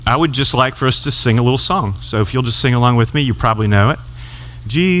I would just like for us to sing a little song. So if you'll just sing along with me, you probably know it.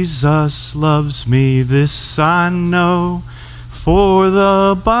 Jesus loves me, this I know, for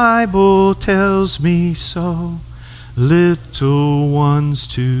the Bible tells me so. Little ones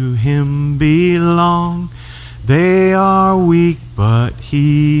to him belong. They are weak, but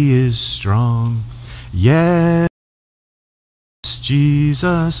he is strong. Yes,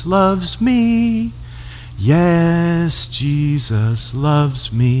 Jesus loves me. Yes, Jesus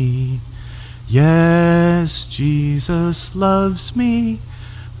loves me. Yes, Jesus loves me.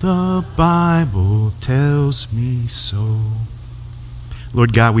 The Bible tells me so.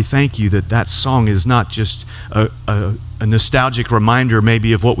 Lord God, we thank you that that song is not just a nostalgic reminder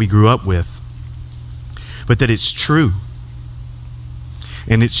maybe of what we grew up with, but that it's true.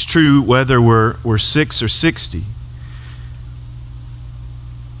 And it's true whether we're 6 or 60.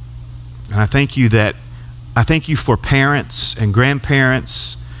 And I thank you for parents and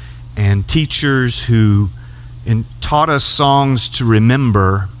grandparents and teachers who taught us songs to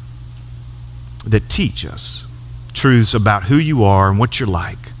remember that teach us truths about who you are and what you're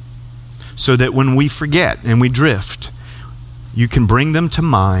like, so that when we forget and we drift, you can bring them to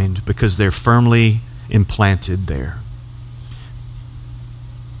mind because they're firmly implanted there.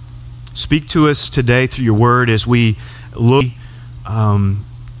 Speak to us today through your word as we look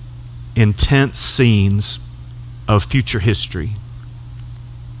intense scenes of future history.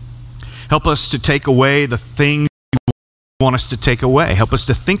 Help us to take away the things you want us to take away. Help us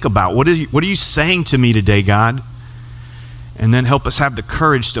to think about what are you saying to me today, God? And then help us have the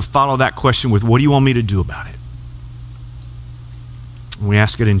courage to follow that question with, what do you want me to do about it? And we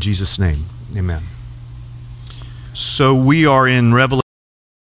ask it in Jesus' name. Amen. So we are in Revelation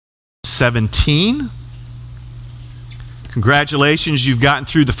 17. Congratulations, you've gotten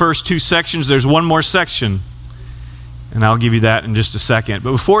through the first 2 sections. There's one more section, and I'll give you that in just a second.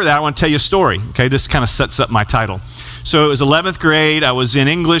 But before that, I want to tell you a story. Okay, this kind of sets up my title. So it was 11th grade. I was in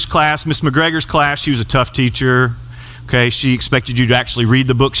English class, Miss McGregor's class. She was a tough teacher. Okay, she expected you to actually read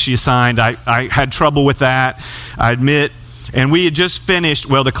the books she assigned. I had trouble with that, I admit. And we had just finished,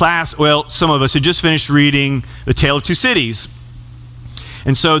 some of us had just finished reading The Tale of Two Cities.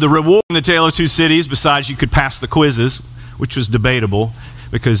 And so the reward in The Tale of Two Cities, besides you could pass the quizzes, which was debatable,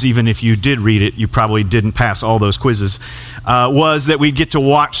 because even if you did read it, you probably didn't pass all those quizzes, was that we'd get to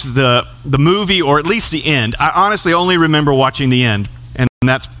watch the movie, or at least the end. I honestly only remember watching the end, and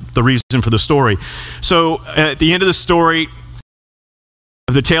that's the reason for the story. So at the end of the story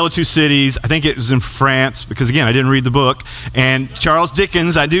of The Tale of Two Cities, I think it was in France, because again, I didn't read the book, and Charles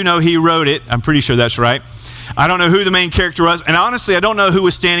Dickens, I do know he wrote it. I'm pretty sure that's right. I don't know who the main character was, and honestly, I don't know who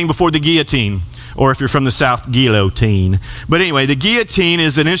was standing before the guillotine, or if you're from the South, guillotine. But anyway, the guillotine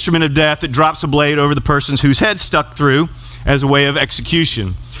is an instrument of death that drops a blade over the person whose head's stuck through as a way of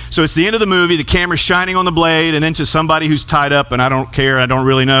execution. So it's the end of the movie, the camera's shining on the blade, and then to somebody who's tied up, and I don't care, I don't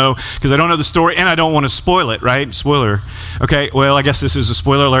really know, because I don't know the story, and I don't want to spoil it, right? Spoiler. Okay, well, I guess this is a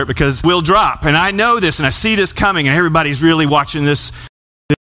spoiler alert, because we'll drop, and I know this, and I see this coming, and everybody's really watching this,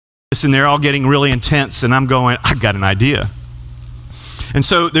 and they're all getting really intense, and I'm going, I've got an idea. And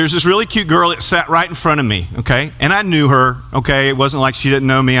so there's this really cute girl that sat right in front of me, okay? And I knew her, okay? It wasn't like she didn't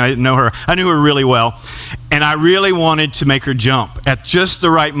know me, I didn't know her. I knew her really well. And I really wanted to make her jump at just the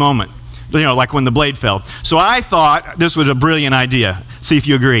right moment, like when the blade fell. So I thought this was a brilliant idea. See if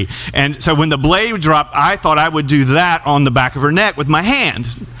you agree. And so when the blade dropped, I thought I would do that on the back of her neck with my hand.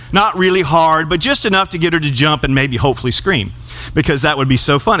 Not really hard, but just enough to get her to jump and maybe hopefully scream, because that would be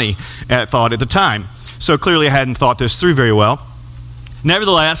so funny, I thought at the time. So clearly I hadn't thought this through very well.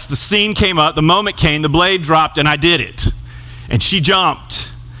 Nevertheless, the scene came up, the moment came, the blade dropped, and I did it. And she jumped,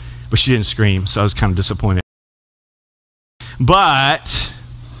 but she didn't scream, so I was kind of disappointed. But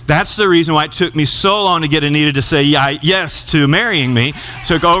that's the reason why it took me so long to get Anita to say yes to marrying me. It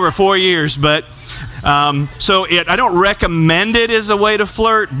took over 4 years, but I don't recommend it as a way to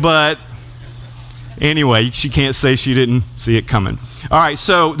flirt, but anyway, she can't say she didn't see it coming. All right,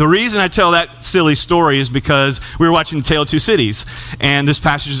 so the reason I tell that silly story is because we were watching The Tale of Two Cities, and this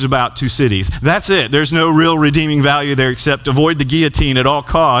passage is about two cities. That's it. There's no real redeeming value there except avoid the guillotine at all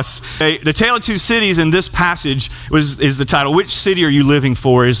costs. The Tale of Two Cities in this passage is the title. Which city are you living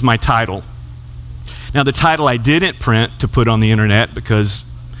for is my title. Now, the title I didn't print to put on the internet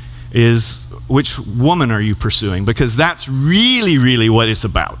is which woman are you pursuing? Because that's really, really what it's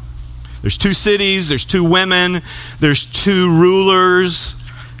about. There's two cities, there's two women, there's two rulers.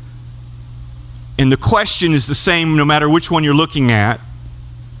 And the question is the same no matter which one you're looking at.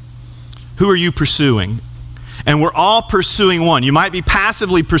 Who are you pursuing? And we're all pursuing one. You might be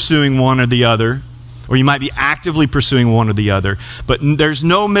passively pursuing one or the other, or you might be actively pursuing one or the other. But there's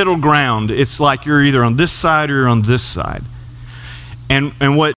no middle ground. It's like you're either on this side or you're on this side. And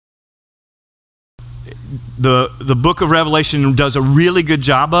what the book of Revelation does a really good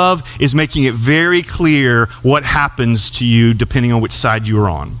job of is making it very clear what happens to you depending on which side you are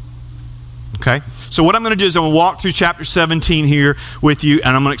on. Okay? So what I'm going to do is I'm going to walk through chapter 17 here with you,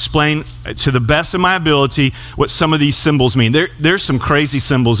 and I'm going to explain to the best of my ability what some of these symbols mean. There's some crazy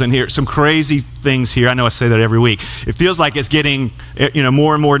symbols in here, some crazy things here. I know I say that every week. It feels like it's getting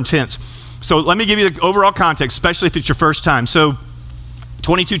more and more intense. So let me give you the overall context, especially if it's your first time. So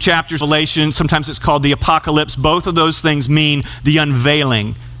 22 chapters, Revelation, sometimes it's called the apocalypse. Both of those things mean the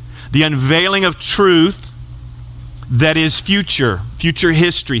unveiling of truth that is future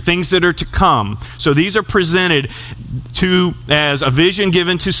history, things that are to come. So these are presented as a vision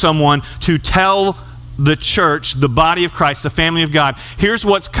given to someone to tell the church, the body of Christ, the family of God, here's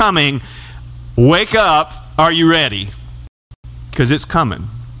what's coming. Wake up. Are you ready? Because it's coming.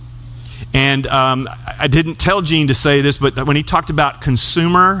 And I didn't tell Gene to say this, but when he talked about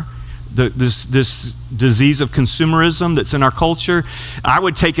this disease of consumerism that's in our culture, I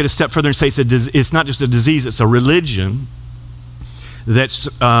would take it a step further and say it's not just a disease, it's a religion that's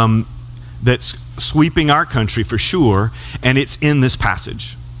sweeping our country for sure, and it's in this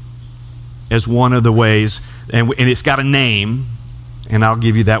passage as one of the ways, and it's got a name, and I'll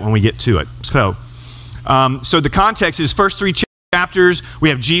give you that when we get to it. So the context is first 3 chapters, we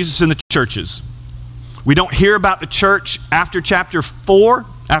have Jesus in the churches. We don't hear about the church after chapter 4,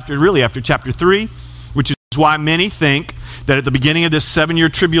 after chapter 3, which is why many think that at the beginning of this 7-year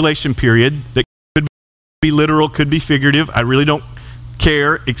tribulation period, that could be literal, could be figurative. I really don't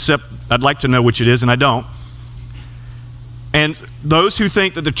care, except I'd like to know which it is, and I don't. And those who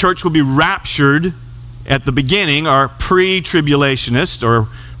think that the church will be raptured at the beginning are pre-tribulationists, or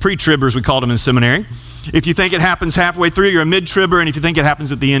pre-tribbers, we called them in seminary. If you think it happens halfway through, you're a mid-tribber, and if you think it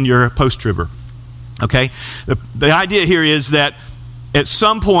happens at the end, you're a post-tribber. Okay? The idea here is that at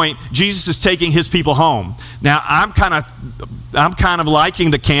some point, Jesus is taking his people home. Now, I'm kind of liking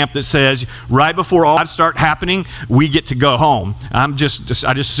the camp that says right before all that start happening, we get to go home. I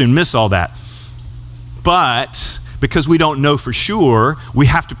just soon miss all that. But because we don't know for sure, we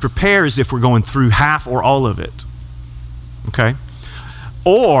have to prepare as if we're going through half or all of it. Okay?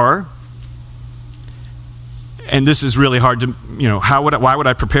 Or, and this is really hard to, why would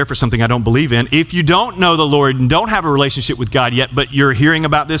I prepare for something I don't believe in? If you don't know the Lord and don't have a relationship with God yet, but you're hearing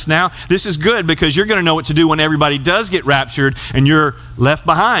about this now, this is good because you're going to know what to do when everybody does get raptured and you're left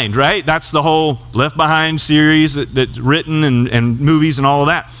behind, right? That's the whole Left Behind series that's written and movies and all of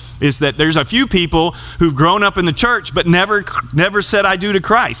that, is that there's a few people who've grown up in the church but never said I do to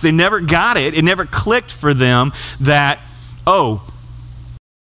Christ. They never got it. It never clicked for them that,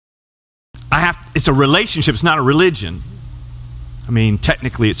 it's a relationship, it's not a religion. I mean,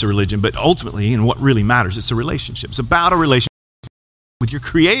 technically it's a religion, but ultimately, and what really matters, it's a relationship. It's about a relationship with your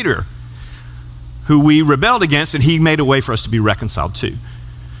Creator, who we rebelled against, and He made a way for us to be reconciled to.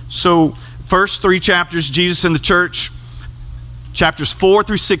 So, first 3 chapters, Jesus in the church. Chapters 4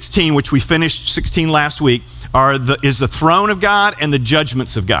 through 16, which we finished 16 last week, is the throne of God and the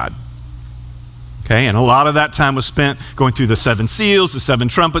judgments of God. Okay, and a lot of that time was spent going through the 7 seals, the 7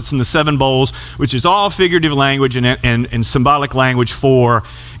 trumpets, and the 7 bowls, which is all figurative language and symbolic language for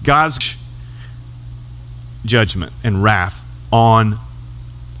God's judgment and wrath on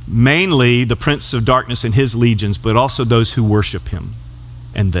mainly the prince of darkness and his legions, but also those who worship him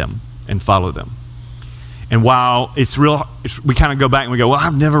and them and follow them. And while we kind of go back and we go, well,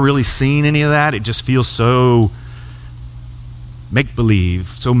 I've never really seen any of that. It just feels so make-believe,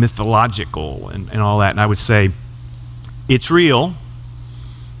 so mythological and all that. And I would say it's real,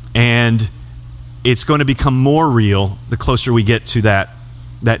 and it's going to become more real the closer we get to that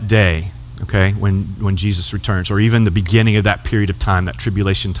day, okay, when Jesus returns, or even the beginning of that period of time, that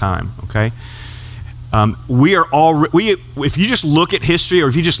tribulation time, okay? If you just look at history, or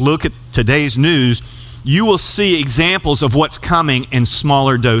if you just look at today's news, you will see examples of what's coming in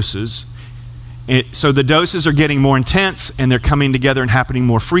smaller doses. So the doses are getting more intense, and they're coming together and happening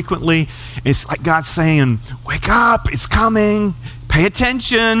more frequently. It's like God saying, wake up, it's coming, pay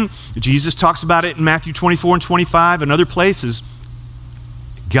attention. Jesus talks about it in Matthew 24 and 25 and other places.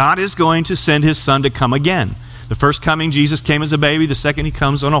 God is going to send his son to come again. The first coming, Jesus came as a baby. The second, he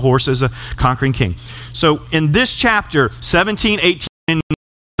comes on a horse as a conquering king. So in this chapter, 17, 18, and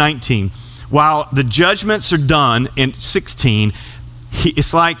 19, while the judgments are done in 16,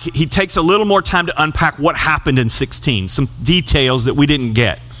 it's like he takes a little more time to unpack what happened in 16, some details that we didn't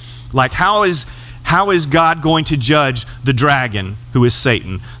get. Like how is How is God going to judge the dragon, who is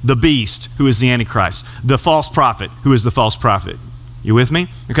Satan, the beast, who is the Antichrist, the false prophet, who is the false prophet? You with me?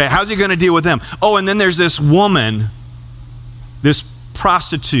 Okay, how's he going to deal with them? Oh, and then there's this woman, this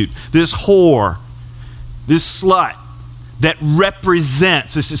prostitute, this whore, this slut that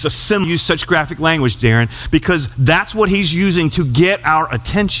represents, this is a symbol, use such graphic language, Darren, because that's what he's using to get our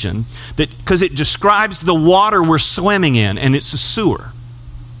attention, because it describes the water we're swimming in, and it's a sewer.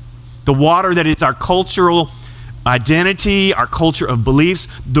 The water that is our cultural identity, our culture of beliefs,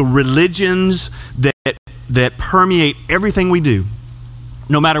 the religions that permeate everything we do.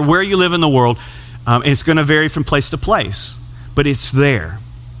 No matter where you live in the world, and it's going to vary from place to place, but it's there.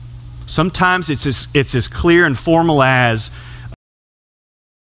 Sometimes it's as clear and formal as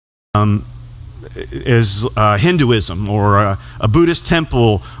Hinduism or a Buddhist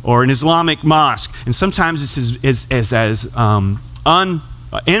temple or an Islamic mosque, and sometimes it's as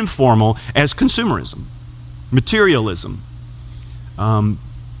informal as consumerism, materialism,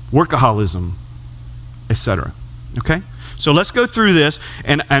 workaholism, etc. Okay, so let's go through this,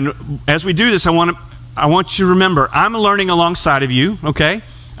 and as we do this, I want you to remember I'm learning alongside of you. Okay.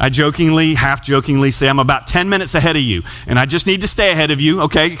 I half jokingly say I'm about 10 minutes ahead of you, and I just need to stay ahead of you,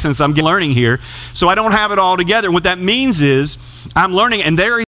 okay, since I'm learning here. So I don't have it all together. And what that means is I'm learning, and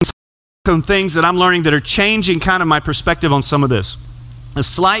there are some things that I'm learning that are changing kind of my perspective on some of this. A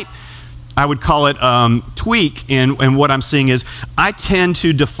slight, I would call it tweak in what I'm seeing is I tend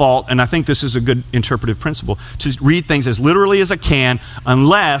to default, and I think this is a good interpretive principle, to read things as literally as I can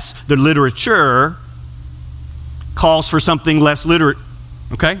unless the literature calls for something less literate.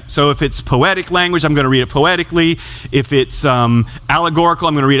 Okay, so if it's poetic language, I'm going to read it poetically. If it's allegorical,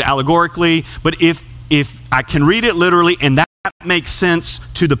 I'm going to read it allegorically. But if I can read it literally and that makes sense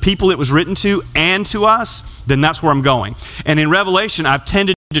to the people it was written to and to us, then that's where I'm going. And in Revelation, I've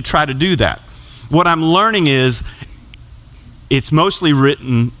tended to try to do that. What I'm learning is it's mostly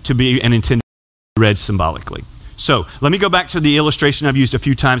written to be and intended to be read symbolically. So let me go back to the illustration I've used a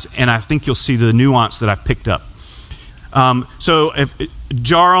few times, and I think you'll see the nuance that I've picked up. So if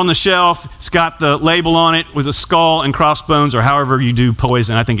jar on the shelf, it's got the label on it with a skull and crossbones, or however you do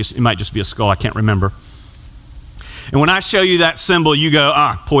poison. I think it might just be a skull. I can't remember. And when I show you that symbol, you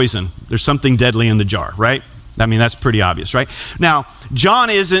go, poison. There's something deadly in the jar, right? I mean, that's pretty obvious, right? Now, John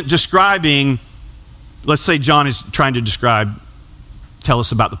isn't describing, let's say John is trying to tell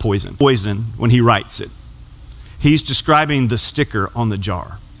us about the poison when he writes it. He's describing the sticker on the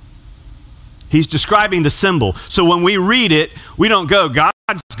jar. He's describing the symbol. So when we read it, we don't go, God's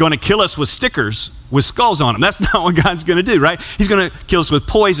going to kill us with stickers with skulls on them. That's not what God's going to do, right? He's going to kill us with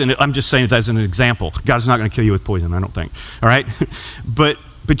poison. I'm just saying that as an example. God's not going to kill you with poison, I don't think. All right? But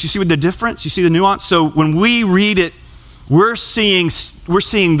you see the difference? You see the nuance? So when we read it, we're seeing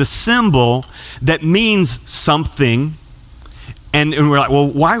the symbol that means something, and we're like, well,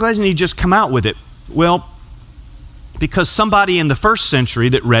 why doesn't he just come out with it? Well, because somebody in the first century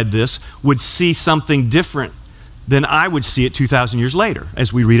that read this would see something different than I would see it 2,000 years later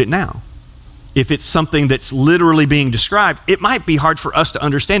as we read it now. If it's something that's literally being described, it might be hard for us to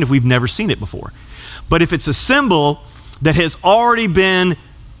understand if we've never seen it before. But if it's a symbol that has already been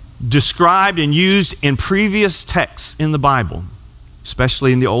described and used in previous texts in the Bible,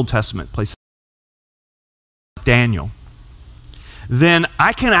 especially in the Old Testament, places like Daniel, then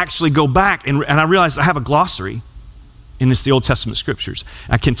I can actually go back and I realize I have a glossary. And it's the Old Testament scriptures.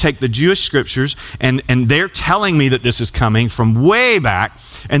 I can take the Jewish scriptures, and they're telling me that this is coming from way back,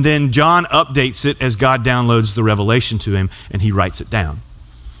 and then John updates it as God downloads the revelation to him, and he writes it down.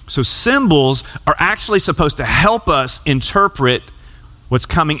 So symbols are actually supposed to help us interpret what's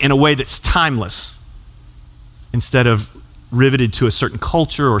coming in a way that's timeless, instead of riveted to a certain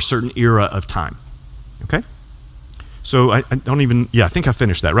culture or a certain era of time. Okay? So I think I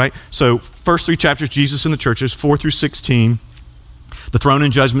finished that, right? So first 3 chapters, Jesus and the churches, 4 through 16, the throne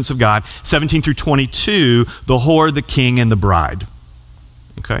and judgments of God, 17 through 22, the whore, the king, and the bride.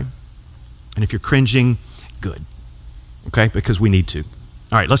 Okay? And if you're cringing, good. Okay? Because we need to.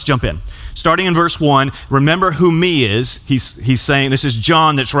 All right, let's jump in. Starting in verse 1, remember who me is. He's saying, this is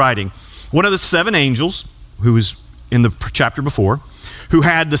John that's writing. One of the 7 angels, who was in the chapter before, who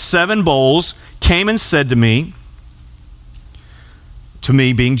had the 7 bowls, came and said to me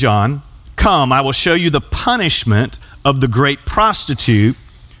being John, come, I will show you the punishment of the great prostitute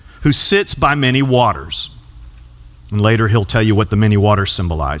who sits by many waters. And later he'll tell you what the many waters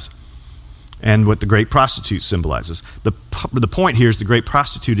symbolize and what the great prostitute symbolizes. The point here is the great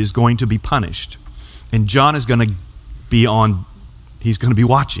prostitute is going to be punished. And John is going to be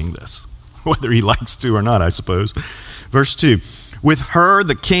watching this, whether he likes to or not, I suppose. Verse 2, With her,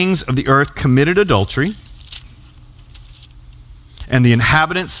 the kings of the earth committed adultery, and the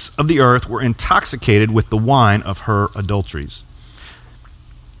inhabitants of the earth were intoxicated with the wine of her adulteries.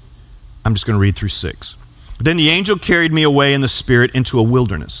 I'm just going to read through 6. Then the angel carried me away in the spirit into a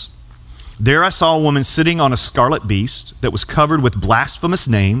wilderness. There I saw a woman sitting on a scarlet beast that was covered with blasphemous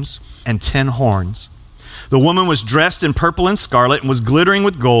names and 10 horns. The woman was dressed in purple and scarlet and was glittering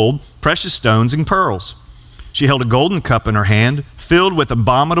with gold, precious stones, and pearls. She held a golden cup in her hand, filled with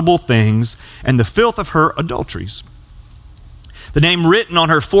abominable things and the filth of her adulteries. The name written on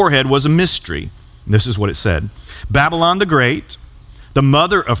her forehead was a mystery. This is what it said: Babylon the Great, the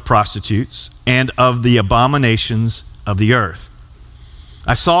mother of prostitutes and of the abominations of the earth.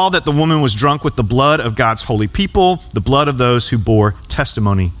 I saw that the woman was drunk with the blood of God's holy people, the blood of those who bore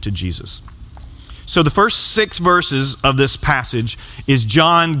testimony to Jesus. So the first 6 verses of this passage is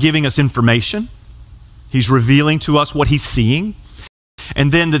John giving us information. He's revealing to us what he's seeing.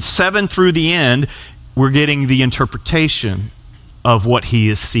 And then the 7 through the end, we're getting the interpretation of what he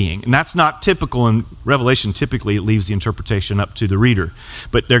is seeing. And that's not typical in Revelation. Typically, it leaves the interpretation up to the reader.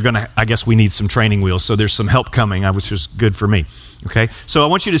 But I guess we need some training wheels, so there's some help coming, which is good for me. Okay? So I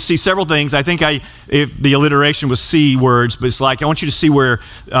want you to see several things. I think if the alliteration was C words, but it's like I want you to see where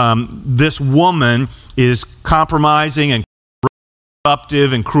this woman is compromising and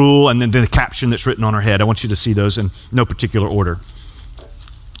corruptive and cruel, and then the caption that's written on her head. I want you to see those in no particular order.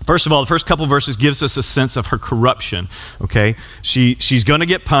 First of all, the first couple verses gives us a sense of her corruption, okay? She's going to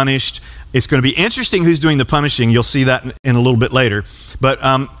get punished. It's going to be interesting who's doing the punishing. You'll see that in a little bit later. But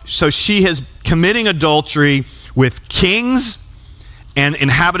so she is committing adultery with kings and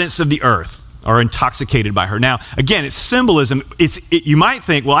inhabitants of the earth are intoxicated by her. Now, again, it's symbolism. You might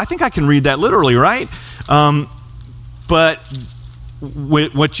think, well, I think I can read that literally, right? But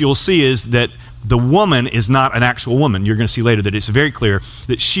what you'll see is that the woman is not an actual woman. You're going to see later that it's very clear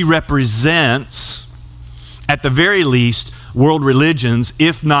that she represents, at the very least, world religions,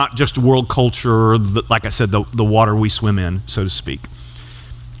 if not just world culture, like I said, the water we swim in, so to speak.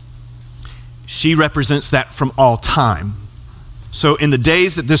 She represents that from all time. So in the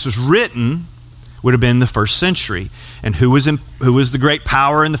days that this was written, would have been the first century. And who was the great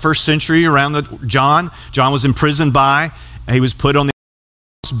power in the first century around John? John was imprisoned he was put on the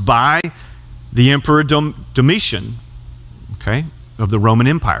by the Emperor Domitian, okay, of the Roman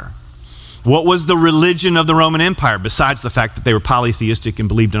Empire. What was the religion of the Roman Empire, besides the fact that they were polytheistic and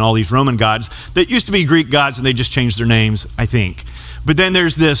believed in all these Roman gods that used to be Greek gods and they just changed their names, I think. But then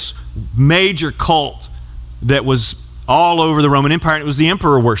there's this major cult that was all over the Roman Empire, and it was the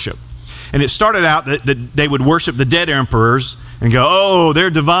emperor worship. And it started out that they would worship the dead emperors and go, oh, they're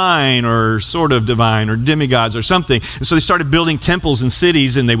divine or sort of divine or demigods or something. And so they started building temples and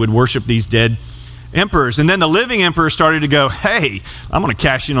cities, and they would worship these dead emperors. And then the living emperor started to go, hey, I'm going to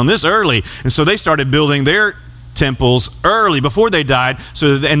cash in on this early. And so they started building their temples early before they died.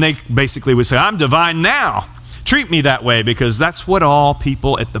 And they basically would say, I'm divine now. Treat me that way, because that's what all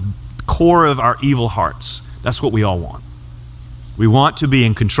people at the core of our evil hearts, that's what we all want. We want to be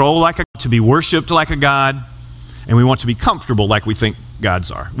in control to be worshipped like a god, and we want to be comfortable like we think gods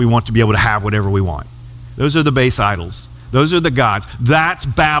are. We want to be able to have whatever we want. Those are the base idols. Those are the gods. That's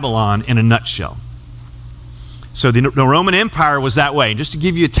Babylon in a nutshell. So the Roman Empire was that way. And just to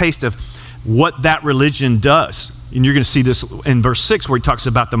give you a taste of what that religion does, and you're going to see this in verse 6 where he talks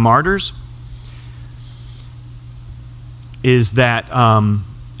about the martyrs, is that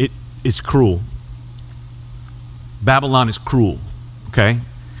it's cruel. Babylon is cruel, okay?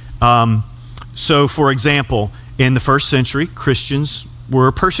 So, for example, in the first century, Christians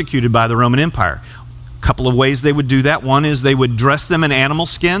were persecuted by the Roman Empire. A couple of ways they would do that. One is they would dress them in animal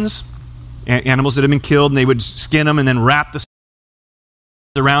skins, animals that had been killed, and they would skin them and then wrap the skins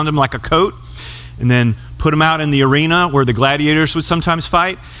around them like a coat, and then put them out in the arena where the gladiators would sometimes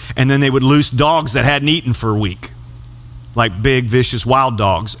fight, and then they would loose dogs that hadn't eaten for a week, like big, vicious, wild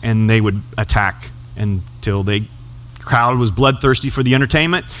dogs, and they would attack until the crowd was bloodthirsty for the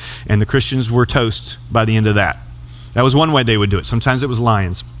entertainment, and the Christians were toast by the end of that. That was one way they would do it. Sometimes it was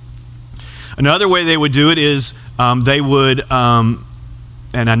lions. Another way they would do it is they would, and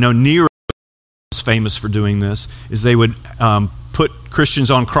I know Nero was famous for doing this, is they would put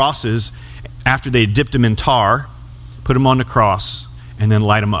Christians on crosses after they dipped them in tar, put them on the cross, and then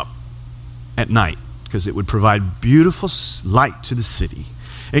light them up at night, because it would provide beautiful light to the city.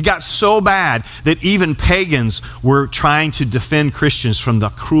 It got so bad that even pagans were trying to defend Christians from the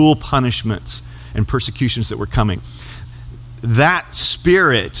cruel punishments and persecutions that were coming. That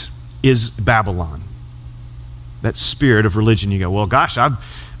spirit is Babylon. That spirit of religion. You go, well, gosh,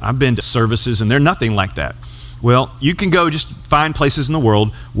 I've been to services and they're nothing like that. Well, you can go just find places in the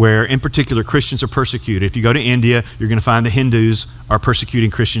world where, in particular, Christians are persecuted. If you go to India, you're going to find the Hindus are persecuting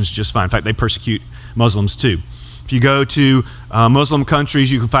Christians just fine. In fact, they persecute Muslims too. If you go to Muslim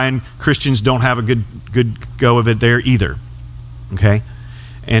countries, you can find Christians don't have a good go of it there either. Okay?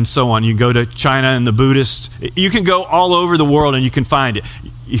 And so on. You go to China and the Buddhists. You can go all over the world and you can find it.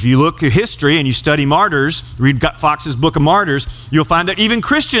 If you look at history and you study martyrs, read Fox's Book of Martyrs, you'll find that even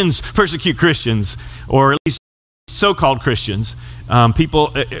Christians persecute Christians, or at least so-called Christians,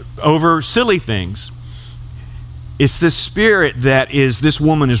 people over silly things. It's this spirit that this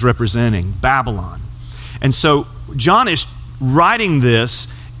woman is representing, Babylon. And so John is writing this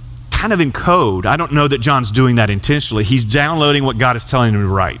kind of in code. I don't know that John's doing that intentionally. He's downloading what God is telling him to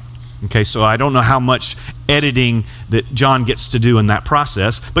write. Okay, so I don't know how much editing that John gets to do in that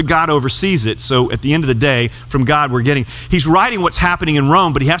process, but God oversees it. So at the end of the day, from God he's writing what's happening in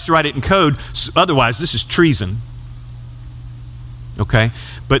Rome, but he has to write it in code. Otherwise, this is treason. Okay?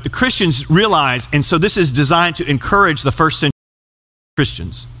 But the Christians realize, and so this is designed to encourage the first century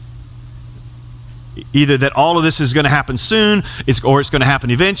Christians. Either that all of this is going to happen soon, or it's going to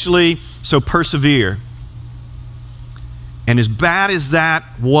happen eventually, so persevere. And as bad as that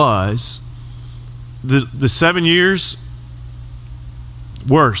was, the 7 years,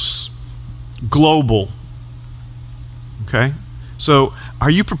 worse, global. Okay? So are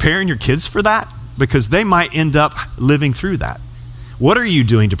you preparing your kids for that? Because they might end up living through that. What are you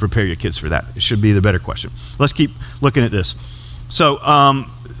doing to prepare your kids for that? It should be the better question. Let's keep looking at this. So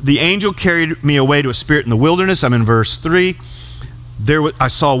the angel carried me away to a spirit in the wilderness. I'm in verse 3. I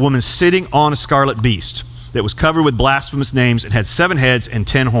saw a woman sitting on a scarlet beast that was covered with blasphemous names and had 7 heads and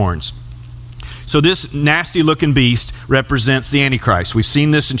 10 horns. So this nasty-looking beast represents the Antichrist. We've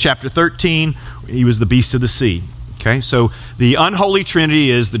seen this in chapter 13. He was the beast of the sea. Okay, so the unholy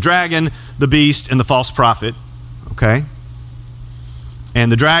trinity is the dragon, the beast, and the false prophet. Okay?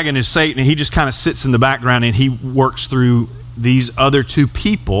 And the dragon is Satan, and he just kind of sits in the background, and he works through these other 2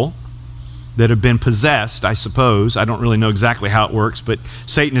 people that have been possessed, I suppose. I don't really know exactly how it works, but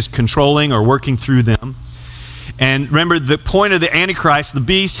Satan is controlling or working through them. And remember, the point of the Antichrist, the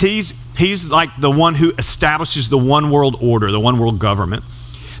beast, he's like the one who establishes the one world order, the one world government.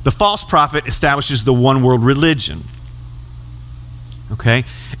 The false prophet establishes the one world religion. Okay?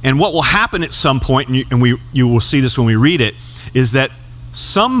 And what will happen at some point, and you will see this when we read it, is that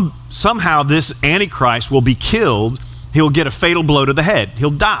somehow this Antichrist will be killed. He'll get a fatal blow to the head.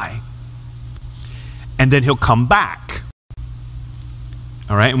 He'll die. And then he'll come back.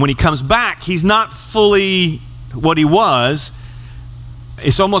 All right? And when he comes back, he's not fully what he was.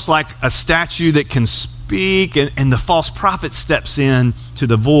 It's almost like a statue that can speak, and the false prophet steps in to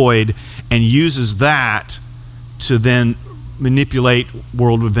the void and uses that to then manipulate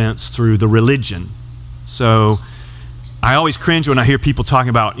world events through the religion. So I always cringe when I hear people talking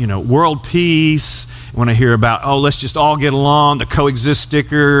about, world peace, when I hear about, let's just all get along, the coexist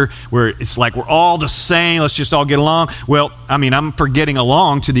sticker, where it's like we're all the same, let's just all get along. Well, I'm forgetting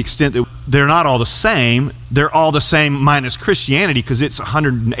along to the extent that they're not all the same. They're all the same minus Christianity, because it's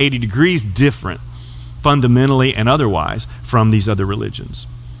 180 degrees different, fundamentally and otherwise, from these other religions.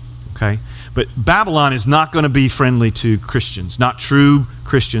 Okay? But Babylon is not going to be friendly to Christians, not true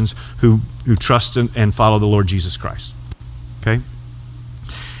Christians who trust and follow the Lord Jesus Christ. Okay?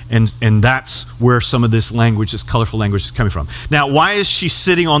 And that's where some of this language, this colorful language, is coming from. Now, why is she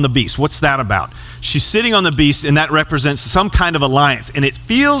sitting on the beast? What's that about? She's sitting on the beast, and that represents some kind of alliance. And it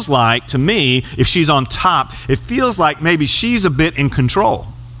feels like, to me, if she's on top, it feels like maybe she's a bit in control.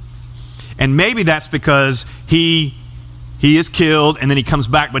 And maybe that's because he is killed, and then he comes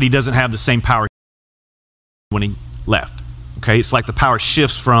back, but he doesn't have the same power when he left. Okay? It's like the power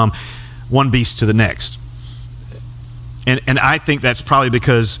shifts from one beast to the next. And I think that's probably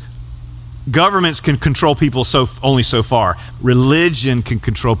because governments can control people only so far. Religion can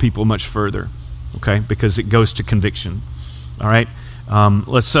control people much further, okay? Because it goes to conviction, all right?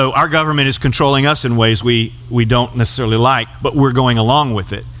 So our government is controlling us in ways we don't necessarily like, but we're going along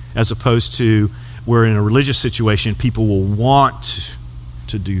with it, as opposed to we're in a religious situation, people will want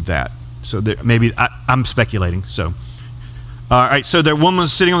to do that. So maybe I'm speculating, so... All right, so the woman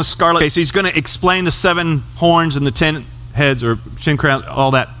was sitting on the scarlet. Okay, so he's going to explain the 7 horns and the 10 heads or 10 crowns.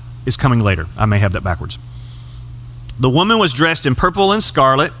 All that is coming later. I may have that backwards. The woman was dressed in purple and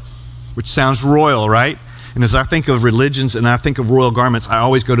scarlet, which sounds royal, right? And as I think of religions and I think of royal garments, I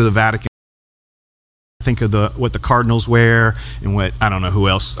always go to the Vatican. I think of what the cardinals wear and what, I don't know who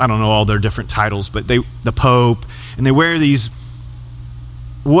else. I don't know all their different titles, but the Pope, and they wear these,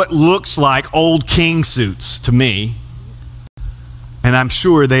 what looks like old king suits to me. And I'm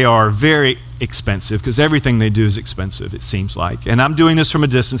sure they are very expensive, because everything they do is expensive, it seems like. And I'm doing this from a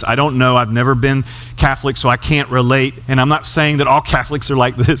distance. I don't know. I've never been Catholic, so I can't relate. And I'm not saying that all Catholics are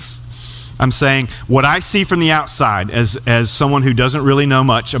like this. I'm saying what I see from the outside as someone who doesn't really know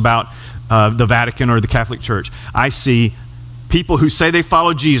much about the Vatican or the Catholic Church. I see people who say they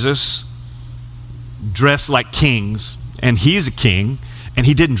follow Jesus dress like kings, and he's a king, and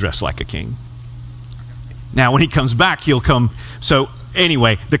he didn't dress like a king. Now, when he comes back, he'll come. So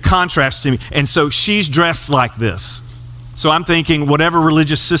anyway, the contrast to me. And so she's dressed like this. So I'm thinking whatever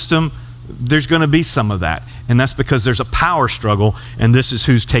religious system, there's going to be some of that. And that's because there's a power struggle, and this is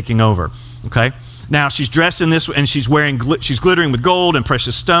who's taking over. Okay? Now, she's dressed in this, and she's wearing, she's glittering with gold and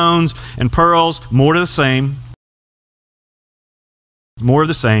precious stones and pearls. More of the same. More of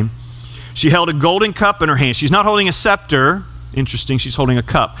the same. She held a golden cup in her hand. She's not holding a scepter. Interesting, she's holding a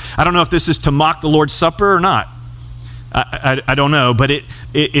cup. I don't know if this is to mock the Lord's Supper or not. I don't know, but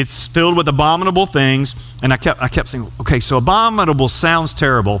it's filled with abominable things. And I kept saying, okay, so abominable sounds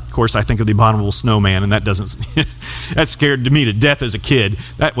terrible. Of course, I think of the abominable snowman, and that doesn't, that scared me to death as a kid.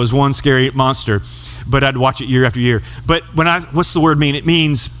 That was one scary monster, but I'd watch it year after year. But what's the word mean? It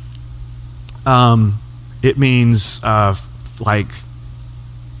means like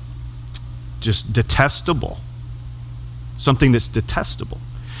just detestable. Something that's detestable.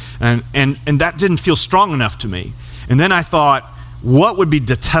 And that didn't feel strong enough to me. And then I thought, what would be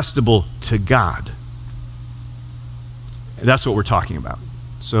detestable to God? That's what we're talking about.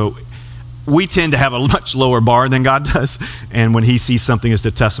 So we tend to have a much lower bar than God does. And when he sees something as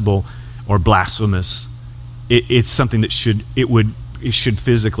detestable or blasphemous, it's something that should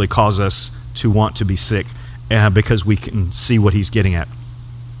physically cause us to want to be sick because we can see what he's getting at.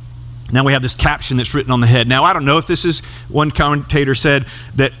 Now we have this caption that's written on the head. Now I don't know if this is, one commentator said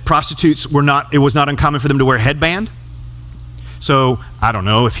that prostitutes it was not uncommon for them to wear a headband. So I don't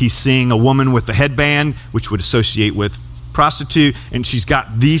know if he's seeing a woman with the headband, which would associate with prostitute, and she's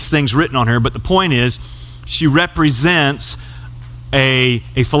got these things written on her. But the point is, she represents a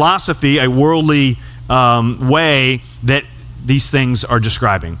philosophy, a worldly way that these things are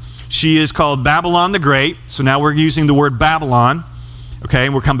describing. She is called Babylon the Great. So now we're using the word Babylon. Okay,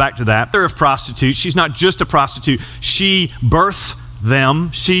 and we'll come back to that. Of prostitutes. She's not just a prostitute. She births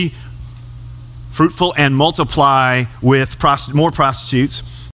them. She fruitful and multiply with more prostitutes,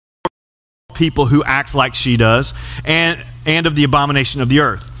 people who act like she does, and of the abomination of the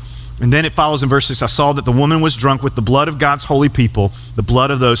earth. And then it follows in verse 6, I saw that the woman was drunk with the blood of God's holy people, the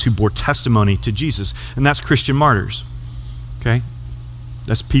blood of those who bore testimony to Jesus. And that's Christian martyrs. Okay?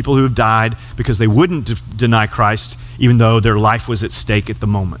 That's people who have died because they wouldn't deny Christ, even though their life was at stake at the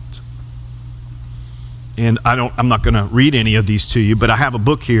moment. And I'm not going to read any of these to you, but I have a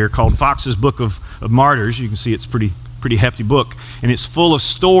book here called Fox's Book of Martyrs. You can see it's a pretty hefty book. And it's full of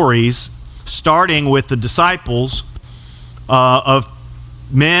stories, starting with the disciples of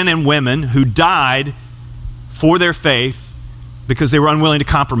men and women who died for their faith because they were unwilling to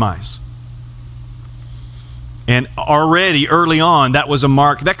compromise. And already early on, that was a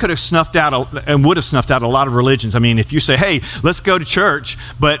mark that could have snuffed out and would have snuffed out a lot of religions. I mean, if you say, "Hey, let's go to church,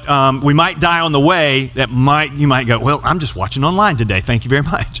 but we might die on the way," you might go, "Well, I'm just watching online today. Thank you very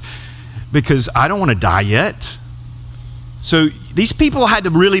much, because I don't want to die yet." So these people had to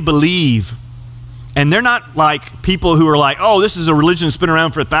really believe, and they're not like people who are like, "Oh, this is a religion that's been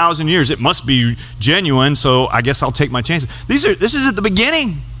around for 1,000 years. It must be genuine, so I guess I'll take my chances." This is at the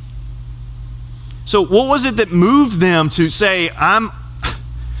beginning. So what was it that moved them to say, I'm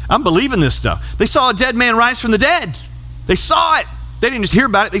believing this stuff? They saw a dead man rise from the dead. They saw it. They didn't just hear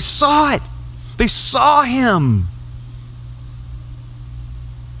about it. They saw it. They saw him.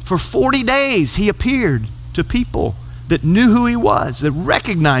 For 40 days, he appeared to people that knew who he was, that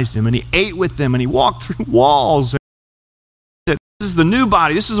recognized him, and he ate with them, and he walked through walls. This is the new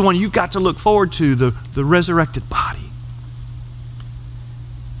body. This is the one you've got to look forward to, the resurrected body.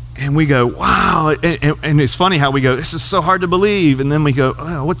 And we go, wow, and it's funny how we go, this is so hard to believe, and then we go,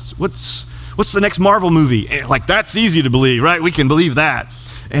 oh, what's the next Marvel movie? And like, that's easy to believe, right? We can believe that.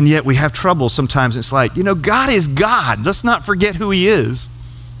 And yet we have trouble sometimes. It's like, God is God. Let's not forget who he is,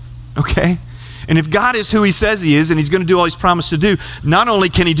 okay? And if God is who he says he is, and he's going to do all he's promised to do, not only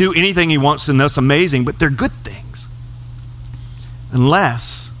can he do anything he wants, and that's amazing, but they're good things.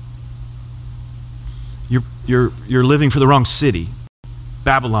 Unless you're living for the wrong city.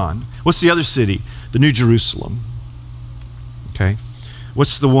 Babylon. What's the other city? The New Jerusalem. Okay.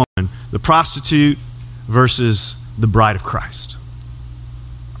 What's the woman? The prostitute versus the bride of Christ.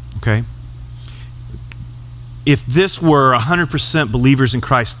 Okay. If this were 100% believers in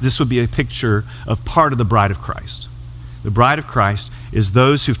Christ, this would be a picture of part of the bride of Christ. The bride of Christ is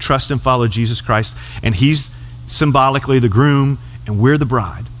those who trust and follow Jesus Christ, and he's symbolically the groom, and we're the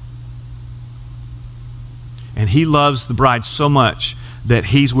bride. And he loves the bride so much that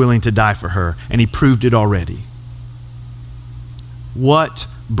he's willing to die for her, and he proved it already. What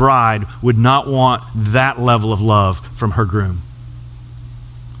bride would not want that level of love from her groom?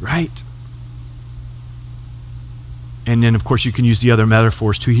 Right? And then, of course, you can use the other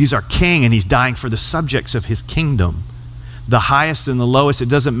metaphors too. He's our king, and he's dying for the subjects of his kingdom. The highest and the lowest, it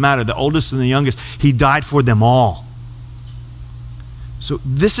doesn't matter. The oldest and the youngest, he died for them all. So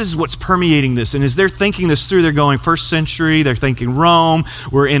this is what's permeating this. And as they're thinking this through, they're going first century, they're thinking Rome,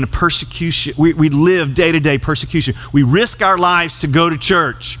 we're in persecution. We live day-to-day persecution. We risk our lives to go to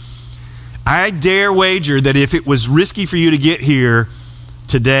church. I dare wager that if it was risky for you to get here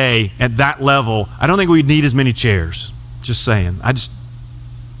today at that level, I don't think we'd need as many chairs. Just saying.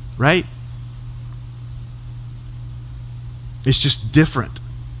 Right? It's just different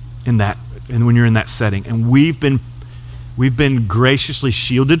in that, and when you're in that setting. And we've been graciously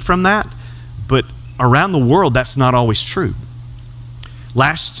shielded from that, but around the world, that's not always true.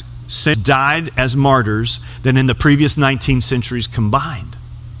 Last century died as martyrs than in the previous 19 centuries combined.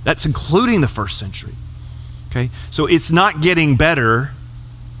 That's including the first century. Okay? So it's not getting better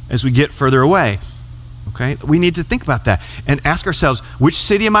as we get further away. Okay? We need to think about that and ask ourselves, which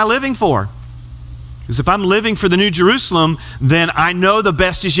city am I living for? Because if I'm living for the New Jerusalem, then I know the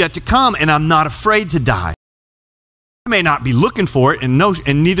best is yet to come, and I'm not afraid to die. I may not be looking for it, and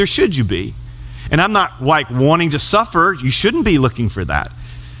neither should you be. And I'm not like wanting to suffer. You shouldn't be looking for that.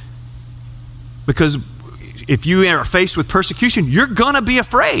 Because if you are faced with persecution, you're going to be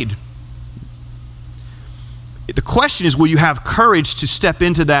afraid. The question is, will you have courage to step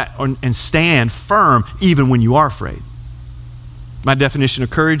into that and stand firm even when you are afraid? My definition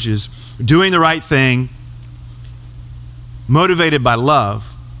of courage is doing the right thing, motivated by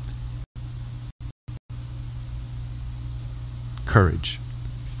love. Courage.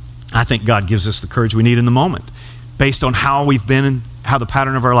 I think God gives us the courage we need in the moment based on how we've been and how the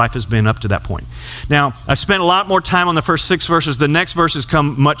pattern of our life has been up to that point. Now, I've spent a lot more time on the first 6 verses. The next verses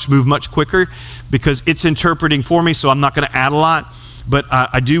move much quicker because it's interpreting for me, so I'm not going to add a lot, but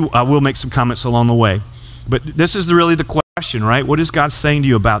I will make some comments along the way. But this is really the question, right? What is God saying to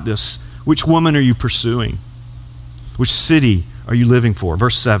you about this? Which woman are you pursuing? Which city are you living for?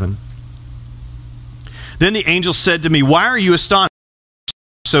 Verse 7. Then the angel said to me, why are you astonished?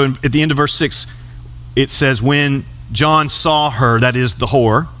 So at the end of verse 6, it says, when John saw her, that is the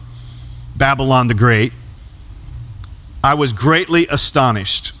whore, Babylon the Great, I was greatly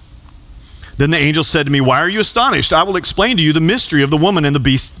astonished. Then the angel said to me, why are you astonished? I will explain to you the mystery of the woman and the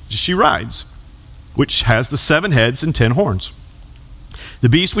beast she rides, which has the 7 heads and 10 horns. The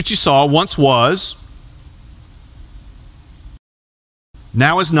beast which you saw once was,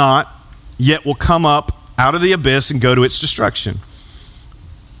 now is not, yet will come up out of the abyss and go to its destruction.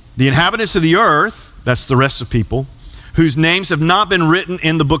 The inhabitants of the earth, that's the rest of people, whose names have not been written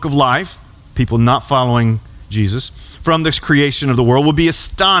in the book of life, people not following Jesus, from this creation of the world, will be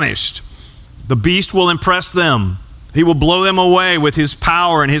astonished. The beast will impress them. He will blow them away with his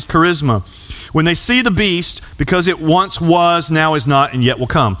power and his charisma. When they see the beast, because it once was, now is not, and yet will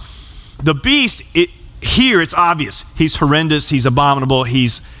come. The beast, here it's obvious. He's horrendous, he's abominable,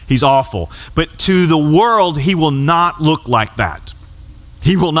 he's awful. But to the world, he will not look like that.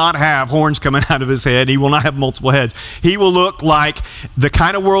 He will not have horns coming out of his head. He will not have multiple heads. He will look like the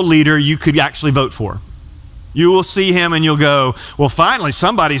kind of world leader you could actually vote for. You will see him and you'll go, well, finally,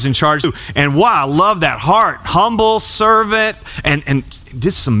 somebody's in charge too. And wow, I love that heart. Humble, servant, and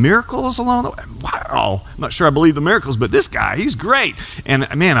did some miracles along the way. Wow, I'm not sure I believe the miracles, but this guy, he's great. And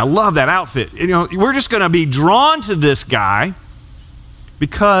man, I love that outfit. You know, we're just going to be drawn to this guy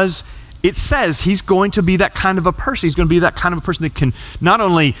because it says he's going to be that kind of a person. He's going to be that kind of a person that can not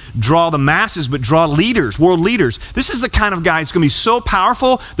only draw the masses, but draw leaders, world leaders. This is the kind of guy that's going to be so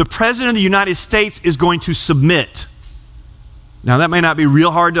powerful, the President of the United States is going to submit. Now, that may not be real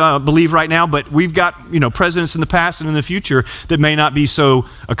hard to believe right now, but we've got, presidents in the past and in the future that may not be so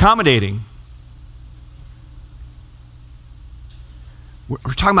accommodating. We're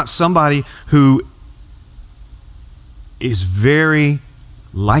talking about somebody who is very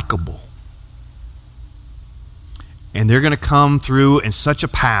likable. And they're going to come through in such a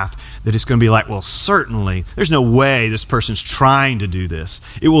path that it's going to be like, well, certainly, there's no way this person's trying to do this.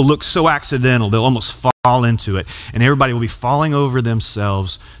 It will look so accidental, they'll almost fall into it. And everybody will be falling over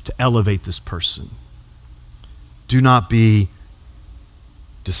themselves to elevate this person. Do not be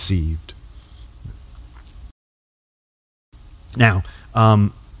deceived. Now,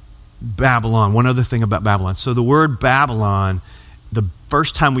 Babylon, one other thing about Babylon. So the word Babylon, the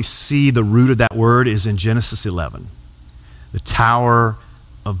first time we see the root of that word is in Genesis 11, the Tower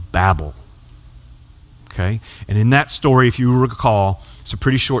of Babel. Okay? And in that story, if you recall, it's a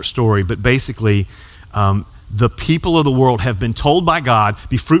pretty short story, but basically, the people of the world have been told by God,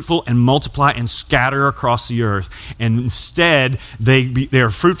 be fruitful and multiply and scatter across the earth. And instead, they are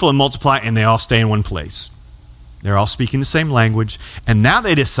fruitful and multiply, and they all stay in one place. They're all speaking the same language. And now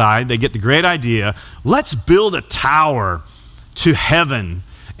they decide, they get the great idea, let's build a tower to heaven,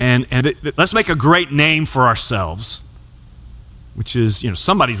 and let's make a great name for ourselves. Which is,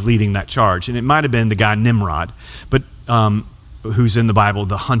 somebody's leading that charge. And it might have been the guy Nimrod, but who's in the Bible,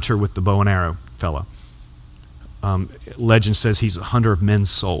 the hunter with the bow and arrow fellow. Legend says he's a hunter of men's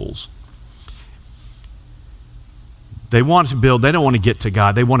souls. They want to build, they don't want to get to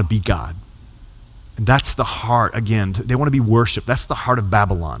God, they want to be God. And that's the heart, again, they want to be worshiped. That's the heart of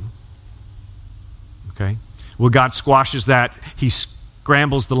Babylon. Okay? Well, God squashes that, he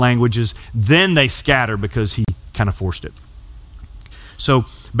scrambles the languages, then they scatter because he kind of forced it. So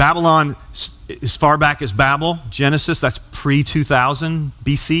Babylon, as far back as Babel, Genesis, that's pre-2000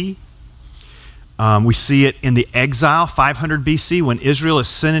 BC. We see it in the exile, 500 BC, when Israel is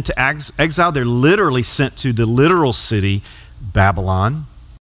sent into exile. They're literally sent to the literal city, Babylon.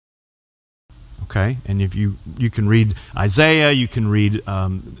 Okay, and if you can read Isaiah, you can read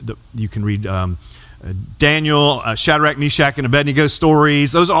Daniel, Shadrach, Meshach, and Abednego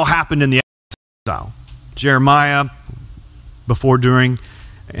stories. Those all happened in the exile. Jeremiah, before, during,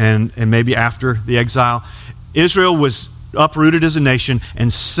 and maybe after the exile. Israel was uprooted as a nation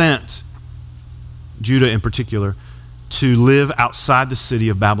and sent, Judah in particular, to live outside the city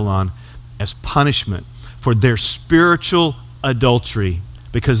of Babylon as punishment for their spiritual adultery,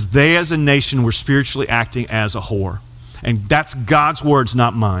 because they as a nation were spiritually acting as a whore. And that's God's words,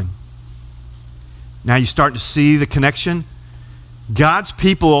 not mine. Now you start to see the connection. God's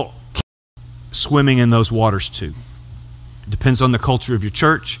people swimming in those waters too. It depends on the culture of your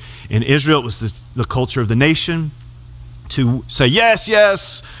church. In Israel, it was the culture of the nation to say, yes,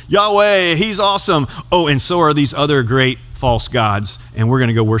 yes, Yahweh, he's awesome. Oh, and so are these other great false gods, and we're going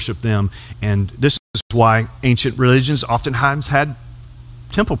to go worship them. And this is why ancient religions oftentimes had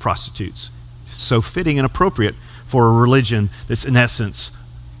temple prostitutes. So fitting and appropriate for a religion that's in essence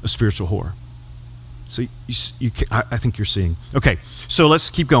a spiritual whore. So I think you're seeing. Okay, so let's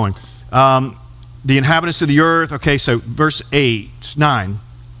keep going. The inhabitants of the earth. Okay, so verse 9.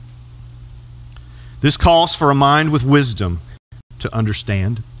 This calls for a mind with wisdom to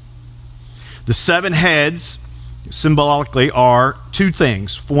understand. The 7 heads symbolically are 2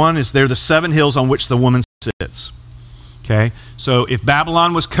 things. One is they're the 7 hills on which the woman sits. Okay, so if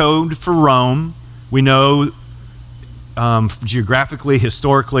Babylon was code for Rome, we know geographically,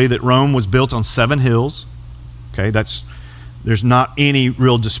 historically, that Rome was built on 7 hills. Okay, there's not any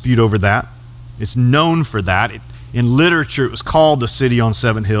real dispute over that. It's known for that. In literature, it was called the city on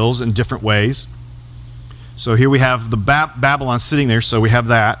 7 hills in different ways. So here we have the Babylon sitting there, so we have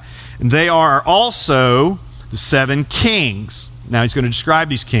that. And they are also the 7 kings. Now he's going to describe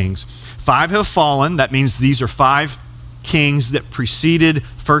these kings. 5 have fallen. That means these are 5 kings that preceded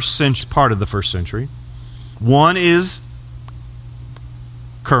part of the first century. 1 is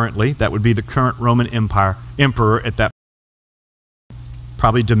currently, that would be the current Roman emperor at that point.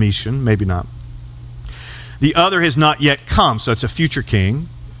 Probably Domitian, maybe not. The other has not yet come, so it's a future king.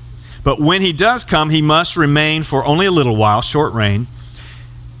 But when he does come, he must remain for only a little while, short reign.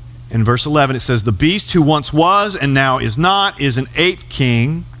 In verse 11 it says, the beast who once was and now is not is an 8th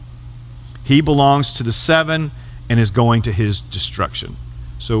king. He belongs to the 7 and is going to his destruction.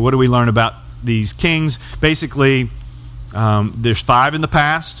 So what do we learn about these kings? Basically, there's 5 in the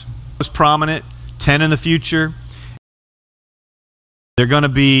past, most prominent, 10 in the future. They're going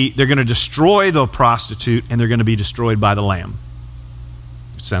to destroy the prostitute, and they're going to be destroyed by the lamb.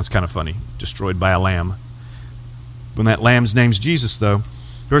 It sounds kind of funny, destroyed by a lamb. When that lamb's name's Jesus, though.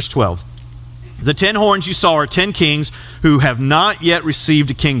 Verse 12. The 10 horns you saw are 10 kings who have not yet received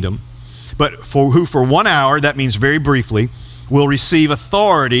a kingdom, but who for 1 hour, that means very briefly, will receive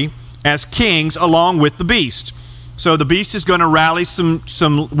authority as kings along with the beast. So the beast is going to rally some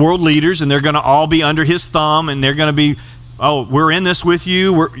world leaders, and they're going to all be under his thumb, and they're going to be, oh, we're in this with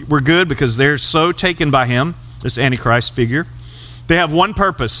you, we're good, because they're so taken by him, this Antichrist figure. They have one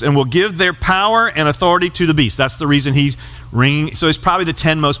purpose, and will give their power and authority to the beast. That's the reason he's ringing. So it's probably the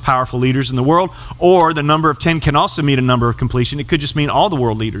 10 most powerful leaders in the world, or the number of 10 can also mean a number of completion. It could just mean all the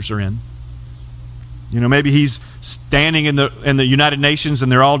world leaders are in. Maybe he's standing in the United Nations,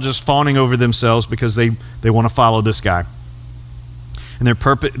 and they're all just fawning over themselves because they want to follow this guy. and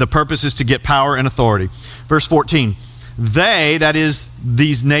the purpose is to get power and authority. Verse 14, they, that is,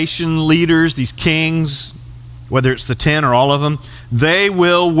 these nation leaders, these kings, whether it's the 10 or all of them, they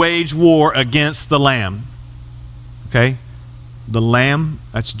will wage war against the Lamb. Okay? The Lamb,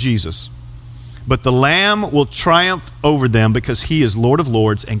 that's Jesus. But the Lamb will triumph over them because he is Lord of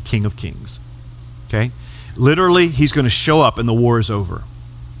lords and King of kings. Okay? Literally, he's going to show up and the war is over.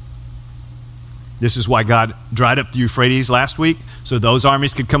 This is why God dried up the Euphrates last week, so those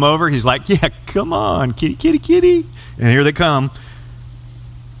armies could come over. He's like, yeah, come on, kitty, kitty, kitty. And here they come.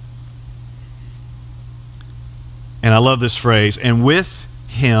 And I love this phrase, and with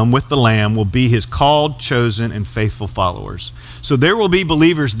him, with the Lamb, will be his called, chosen, and faithful followers. So there will be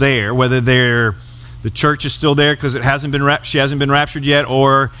believers there, whether the church is still there because she hasn't been raptured yet,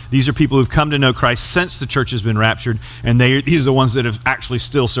 or these are people who've come to know Christ since the church has been raptured, and these are the ones that have actually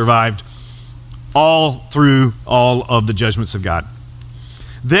still survived all through all of the judgments of God.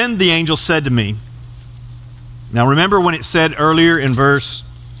 Then the angel said to me, now remember when it said earlier in verse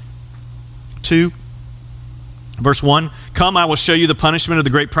 2, verse 1, come, I will show you the punishment of the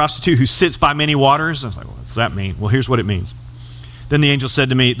great prostitute who sits by many waters. I was like, what does that mean? Well, here's what it means. Then the angel said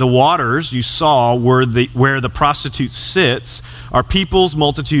to me, the waters you saw where the prostitute sits are peoples,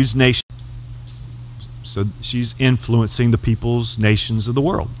 multitudes, nations. So she's influencing the peoples, nations of the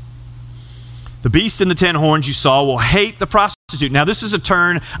world. The beast in the 10 horns you saw will hate the prostitute. Now, this is a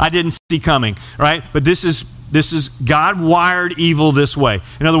turn I didn't see coming, right? But this is God wired evil this way.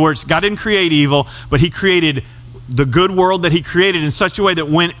 In other words, God didn't create evil, but he created the good world that he created in such a way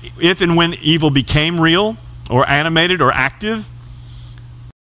that if and when evil became real or animated or active,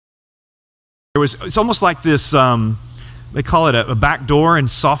 it's almost like this, they call it a backdoor in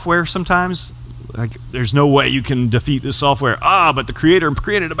software sometimes. Like, there's no way you can defeat this software. But the creator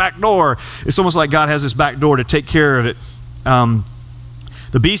created a back door. It's almost like God has this back door to take care of it.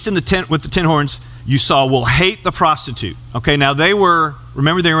 The beast in the tent with the 10 horns you saw will hate the prostitute. Okay, now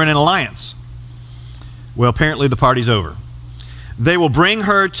remember they were in an alliance. Well, apparently the party's over. They will bring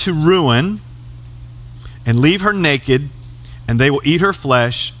her to ruin and leave her naked, and they will eat her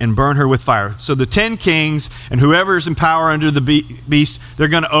flesh and burn her with fire. So the 10 kings and whoever is in power under the beast, they're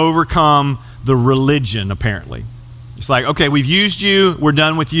going to overcome the religion, apparently. It's like, okay, we've used you, we're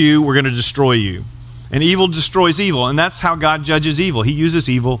done with you, we're going to destroy you. And evil destroys evil, and that's how God judges evil. He uses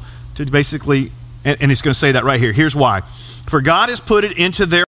evil to basically, and he's going to say that right here. Here's why. For God has put it into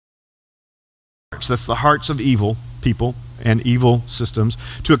their hearts, that's the hearts of evil people and evil systems,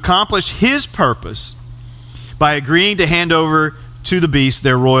 to accomplish his purpose by agreeing to hand over to the beast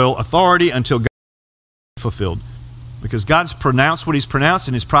their royal authority until God is fulfilled. Because God's pronounced what he's pronounced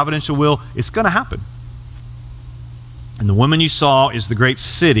in his providential will, it's going to happen. And the woman you saw is the great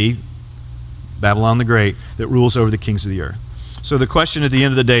city, Babylon the Great, that rules over the kings of the earth. So the question at the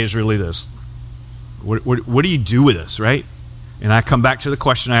end of the day is really this. What do you do with this, right? And I come back to the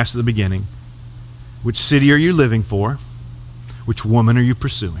question I asked at the beginning. Which city are you living for? Which woman are you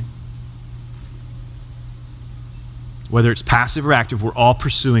pursuing? Whether it's passive or active, we're all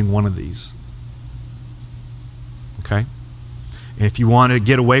pursuing one of these. Okay? And if you want to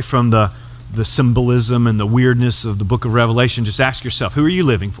get away from the symbolism and the weirdness of the book of Revelation, just ask yourself, who are you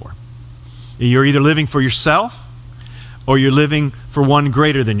living for? You're either living for yourself or you're living for one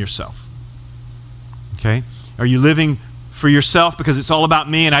greater than yourself. Okay? Are you living for yourself because it's all about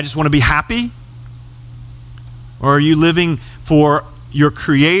me and I just want to be happy? Or are you living for your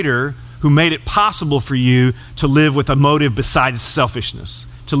Creator who made it possible for you to live with a motive besides selfishness,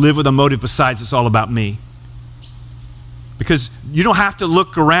 to live with a motive besides it's all about me? Because you don't have to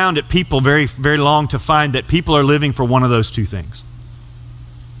look around at people very, very long to find that people are living for one of those two things.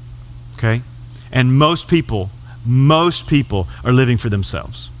 Okay? And most people are living for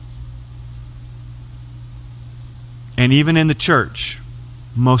themselves. And even in the church,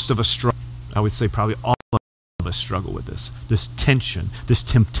 most of us struggle. I would say probably all of us struggle with this tension, this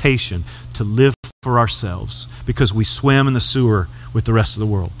temptation to live for ourselves because we swim in the sewer with the rest of the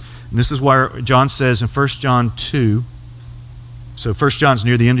world. And this is why John says in 1 John 2, so 1 John's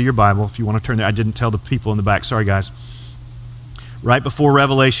near the end of your Bible, if you want to turn there. I didn't tell the people in the back. Sorry, guys. Right before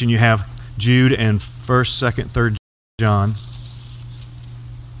Revelation, you have Jude and 1st, 2nd, 3rd John.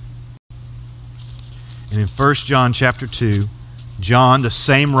 And in 1 John chapter 2, John, the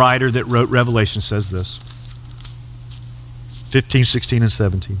same writer that wrote Revelation, says this. 15, 16, and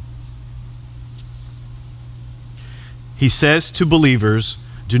 17. He says to believers,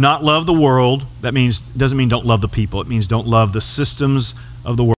 do not love the world. That doesn't mean don't love the people. It means don't love the systems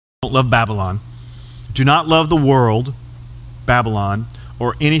of the world. Don't love Babylon. Do not love the world, Babylon,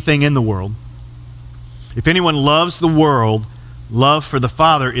 or anything in the world. If anyone loves the world, Love for the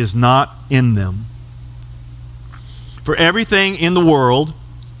Father is not in them. For everything in the world,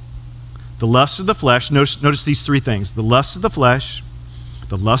 the lust of the flesh, notice these three things. The lust of the flesh,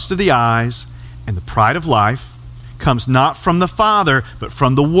 the lust of the eyes, and the pride of life comes not from the Father, but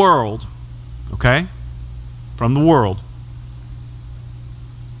from the world. Okay? From the world.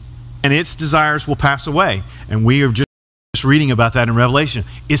 And its desires will pass away. And we are just reading about that in Revelation.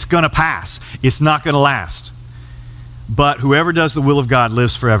 It's going to pass. It's not going to last. But whoever does the will of God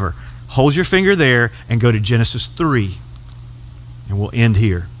lives forever. Hold your finger there and go to Genesis 3. And we'll end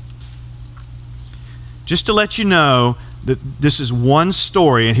here. Just to let you know that this is one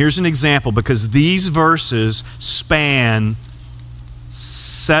story, and here's an example, because these verses span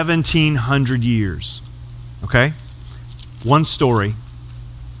 1,700 years. Okay? One story,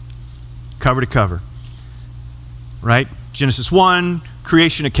 cover to cover. Right? Genesis 1,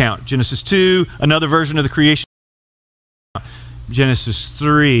 creation account. Genesis 2, another version of the creation account. Genesis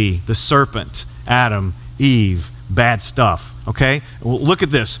 3, the serpent, Adam, Eve, bad stuff. Okay? Well, look at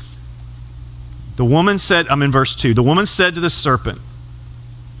this. The woman said, I'm in verse 2. The woman said to the serpent,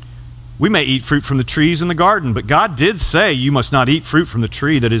 we may eat fruit from the trees in the garden, but God did say you must not eat fruit from the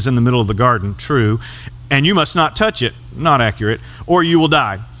tree that is in the middle of the garden. True. And you must not touch it. Not accurate. Or you will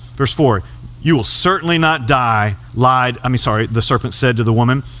die. Verse 4. You will certainly not die, the serpent said to the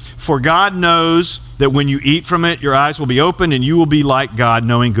woman, for God knows that when you eat from it, your eyes will be opened and you will be like God,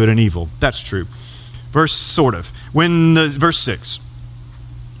 knowing good and evil. That's true. Verse 6.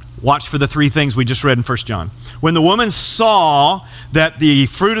 Watch for the three things we just read in 1 John. When the woman saw that the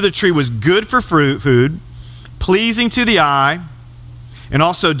fruit of the tree was good for food, pleasing to the eye, and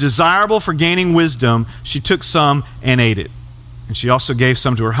also desirable for gaining wisdom, she took some and ate it. And she also gave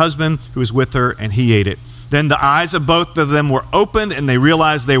some to her husband who was with her, and he ate it. Then the eyes of both of them were opened, and they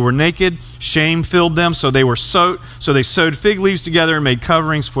realized they were naked. Shame filled them, so they sewed fig leaves together and made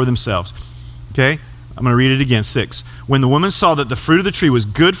coverings for themselves. Okay? I'm going to read it again, 6. When the woman saw that the fruit of the tree was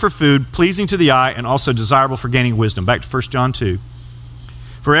good for food, pleasing to the eye, and also desirable for gaining wisdom. Back to 1 John 2.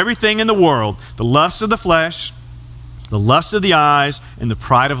 For everything in the world, the lust of the flesh, the lust of the eyes, and the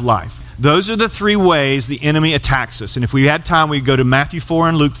pride of life. Those are the three ways the enemy attacks us. And if we had time, we'd go to Matthew 4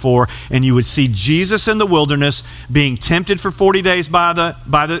 and Luke 4, and you would see Jesus in the wilderness being tempted for 40 days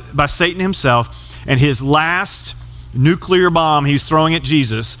by Satan himself, and his last nuclear bomb he's throwing at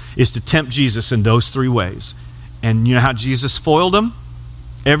Jesus is to tempt Jesus in those three ways. And you know how Jesus foiled him?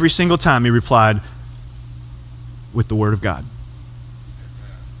 Every single time he replied with the Word of God.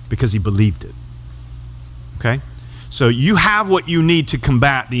 Because he believed it. Okay? So you have what you need to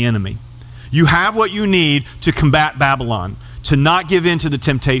combat the enemy. You have what you need to combat Babylon, to not give in to the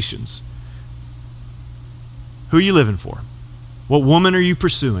temptations. Who are you living for? What woman are you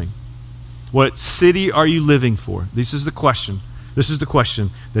pursuing? What city are you living for? This is the question. This is the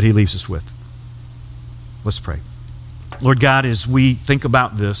question that he leaves us with. Let's pray. Lord God, as we think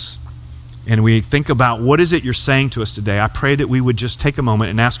about this, and we think about what is it you're saying to us today, I pray that we would just take a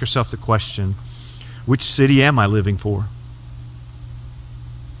moment and ask ourselves the question, which city am I living for?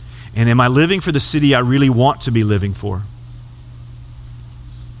 And am I living for the city I really want to be living for?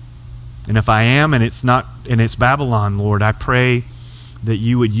 And if I am, and it's Babylon, Lord, I pray that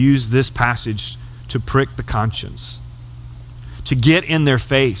you would use this passage to prick the conscience, to get in their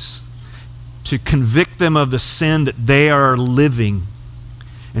face, to convict them of the sin that they are living,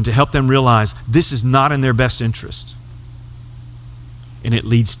 and to help them realize this is not in their best interest. And it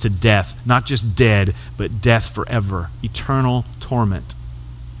leads to death, not just dead, but death forever, eternal torment.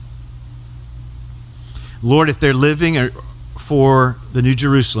 Lord, if they're living for the New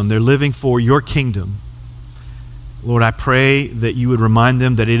Jerusalem, they're living for your kingdom, Lord, I pray that you would remind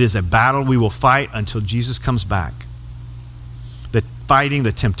them that it is a battle we will fight until Jesus comes back. That fighting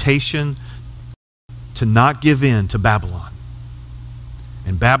the temptation to not give in to Babylon.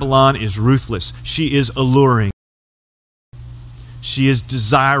 And Babylon is ruthless. She is alluring. She is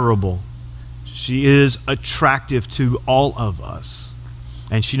desirable. She is attractive to all of us.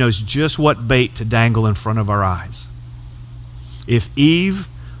 And she knows just what bait to dangle in front of our eyes. If Eve,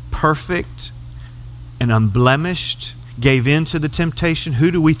 perfect and unblemished, gave in to the temptation, who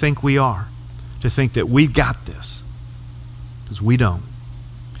do we think we are to think that we've got this? Because we don't.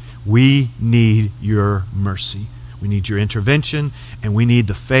 We need your mercy. We need your intervention, and we need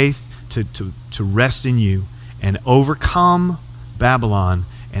the faith to rest in you and overcome Babylon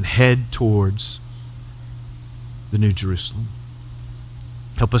and head towards the New Jerusalem.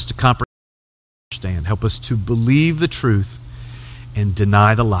 Help us to comprehend. Help us to believe the truth and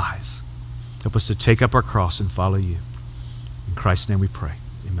deny the lies. Help us to take up our cross and follow you. In Christ's name we pray.